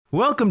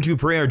Welcome to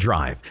Prayer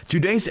Drive.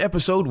 Today's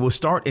episode will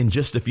start in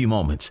just a few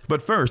moments.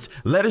 But first,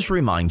 let us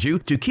remind you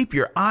to keep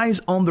your eyes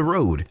on the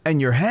road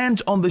and your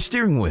hands on the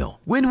steering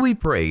wheel. When we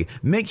pray,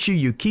 make sure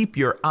you keep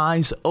your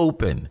eyes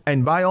open.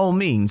 And by all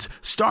means,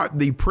 start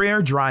the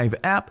Prayer Drive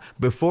app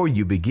before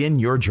you begin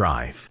your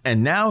drive.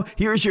 And now,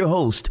 here's your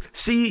host,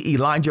 C.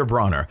 Elijah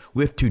Bronner,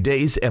 with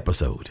today's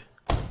episode.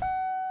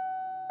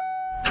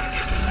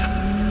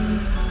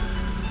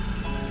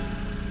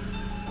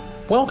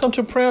 Welcome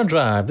to Prayer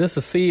Drive. This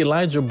is C.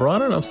 Elijah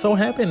Bronner, and I'm so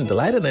happy and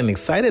delighted and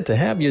excited to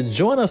have you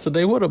join us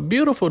today. What a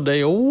beautiful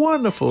day, a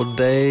wonderful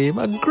day,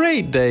 a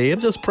great day. And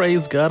just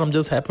praise God. I'm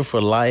just happy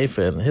for life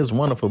and His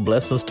wonderful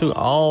blessings to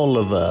all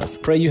of us.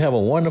 Pray you have a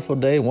wonderful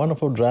day,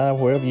 wonderful drive,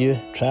 wherever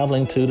you're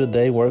traveling to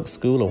today, work,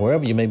 school, or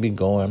wherever you may be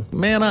going.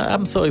 Man,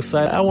 I'm so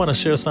excited. I want to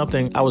share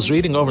something I was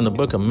reading over in the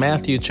book of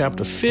Matthew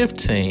chapter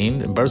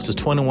 15, verses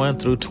 21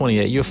 through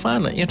 28. You'll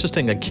find an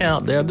interesting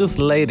account there. This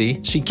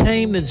lady, she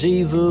came to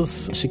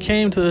Jesus. She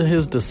came to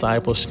His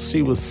disciples.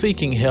 She was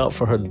seeking help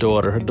for her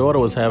daughter. Her daughter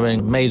was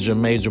having major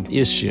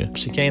issue.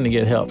 She came to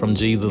get help from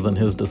Jesus and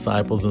His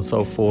disciples and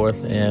so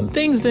forth. And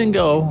things didn't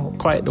go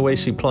quite the way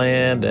she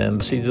planned,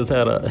 and she just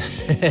had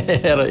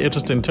an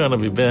interesting turn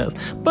of events.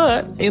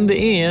 But in the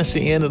end,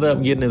 she ended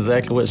up getting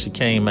exactly what she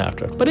came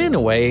after. But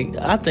anyway,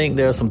 I think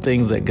there are some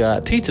things that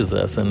God teaches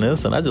us in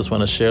this, and I just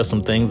want to share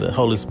some things that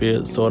Holy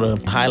Spirit sort of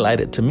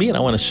highlighted to me, and I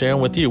want to share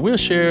them with you. We'll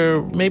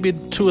share maybe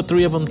 2 or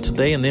 3 of them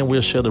today, and then we'll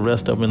share the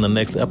rest of them in the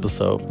next episode.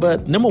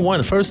 But number one,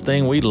 the first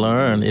thing we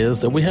learn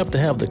is that we have to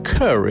have the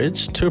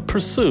courage to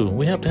pursue.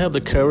 We have to have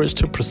the courage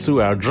to pursue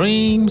our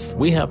dreams.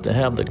 We have to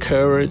have the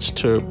courage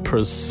to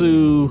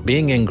pursue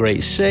being in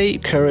great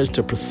shape, courage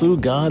to pursue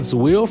God's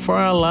will for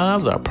our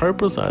lives, our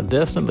purpose, our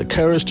destiny, the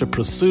courage to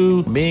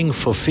pursue being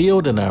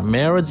fulfilled in our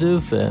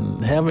marriages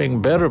and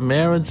having better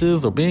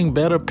marriages or being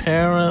better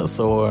parents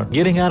or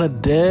getting out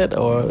of debt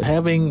or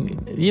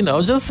having,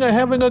 just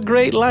having a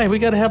great life. We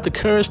got to have the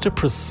courage to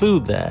pursue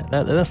that.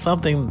 That's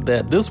something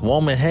that this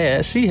woman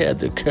had. She had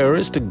the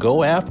courage to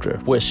go after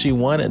what she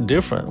wanted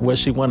different, what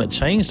she wanted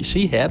changed.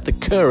 She had the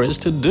courage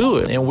to do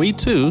it. And we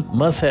too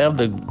must have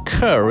the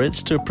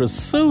courage to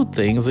pursue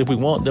things if we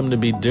want them to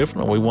be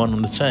different or we want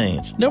them to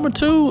change. Number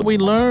 2, we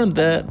learned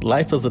that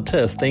life is a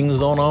test. Things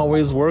don't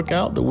always work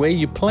out the way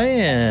you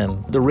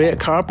plan. The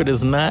red carpet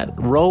is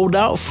not rolled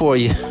out for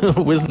you.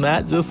 It's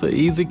not just an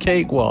easy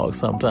cakewalk.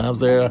 Sometimes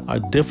there are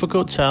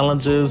difficult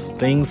challenges.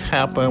 Things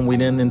happen we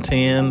didn't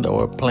intend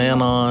or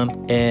plan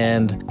on.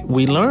 And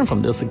we learn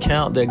from this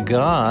account that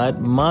God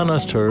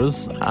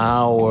monitors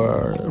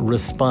our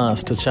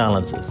response to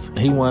challenges.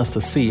 He wants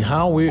to see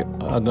how we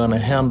are going to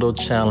handle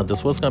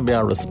challenges. What's going to be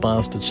our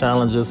response to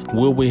challenges?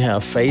 Will we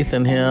have faith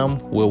in Him?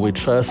 Will we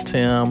trust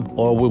Him?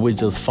 Or will we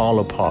just fall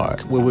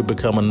apart? Will we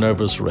become a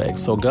nervous wreck?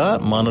 So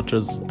God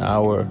monitors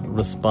our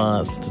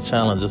response to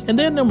challenges. And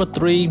then number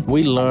 3,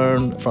 we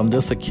learn from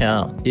this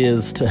account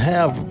is to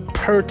have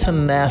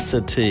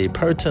pertinacity.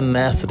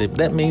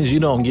 That means you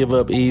don't give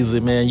up easy,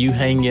 man. You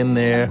hang in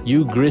there.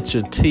 You grit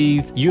your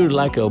teeth. You're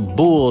like a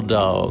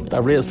bulldog. I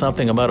read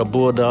something about a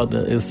bulldog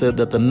that it said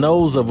that the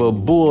nose of a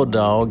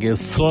bulldog is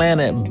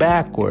slanted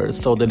backwards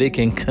so that it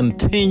can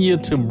continue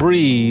to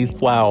breathe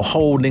while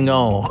holding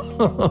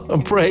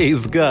on.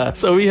 Praise God.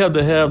 So we have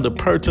to have the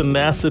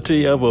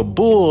pertinacity of a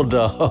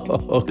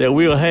bulldog, that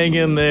we'll hang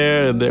in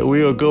there and that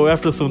we'll go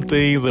after some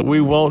things and we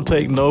won't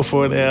take no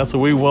for an answer.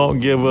 We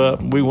won't give up.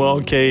 We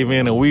won't cave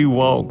in and we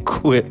won't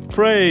quit.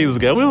 Praise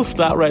God. We'll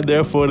stop right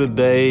there for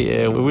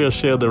today and we'll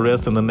share the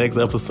rest in the next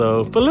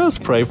episode. But let's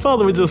pray.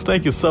 Father, we just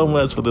thank you so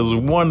much for this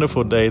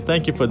wonderful day.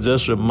 Thank you for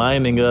just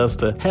reminding us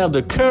to have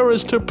the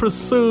courage to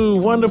pursue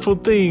wonderful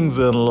things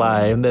in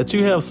life, that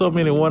you have so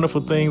many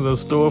wonderful things in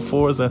store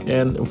for us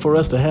and for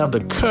us to have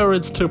the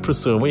courage to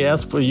pursue. And we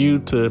ask for you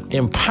to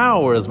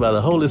empower us by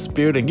the Holy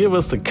Spirit and give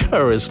us the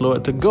courage,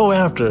 Lord, to go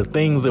after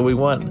things that we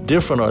want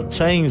different or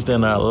changed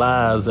in our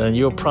lives and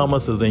your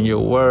promises in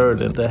your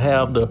word, and to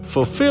have the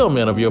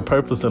fulfillment of your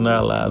purpose in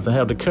our lives and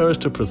have the courage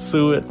to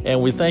pursue it.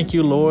 And we thank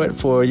you, Lord,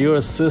 for your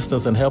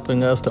assistance in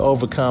helping us to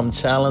overcome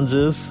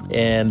challenges.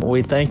 And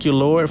we thank you,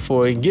 Lord,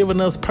 for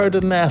giving us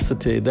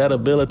pertinacity, that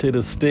ability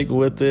to stick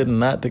with it and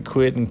not to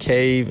quit and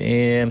cave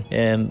in,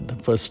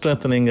 and for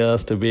strengthening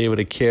us to be able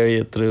to carry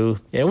it through.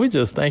 And we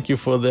just thank you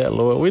for that,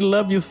 Lord. We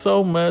love you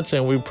so much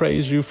and we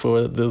praise you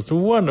for this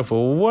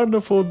wonderful,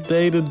 wonderful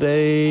day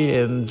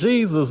today. In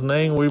Jesus'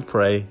 name we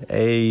pray.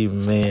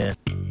 Amen.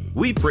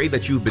 We pray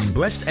that you've been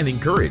blessed and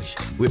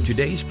encouraged with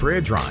today's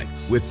Prayer Drive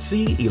with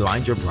C.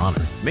 Elijah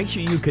Bronner. Make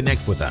sure you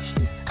connect with us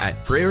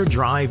at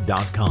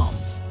prayerdrive.com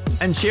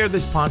and share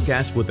this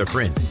podcast with a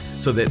friend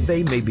so that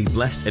they may be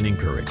blessed and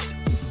encouraged.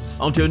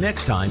 Until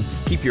next time,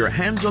 keep your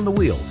hands on the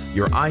wheel,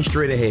 your eyes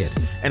straight ahead,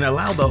 and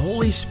allow the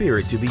Holy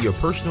Spirit to be your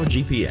personal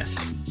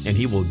GPS, and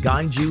He will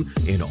guide you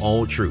in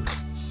all truth.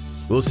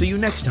 We'll see you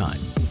next time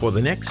for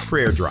the next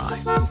Prayer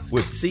Drive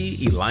with C.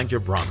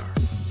 Elijah Bronner.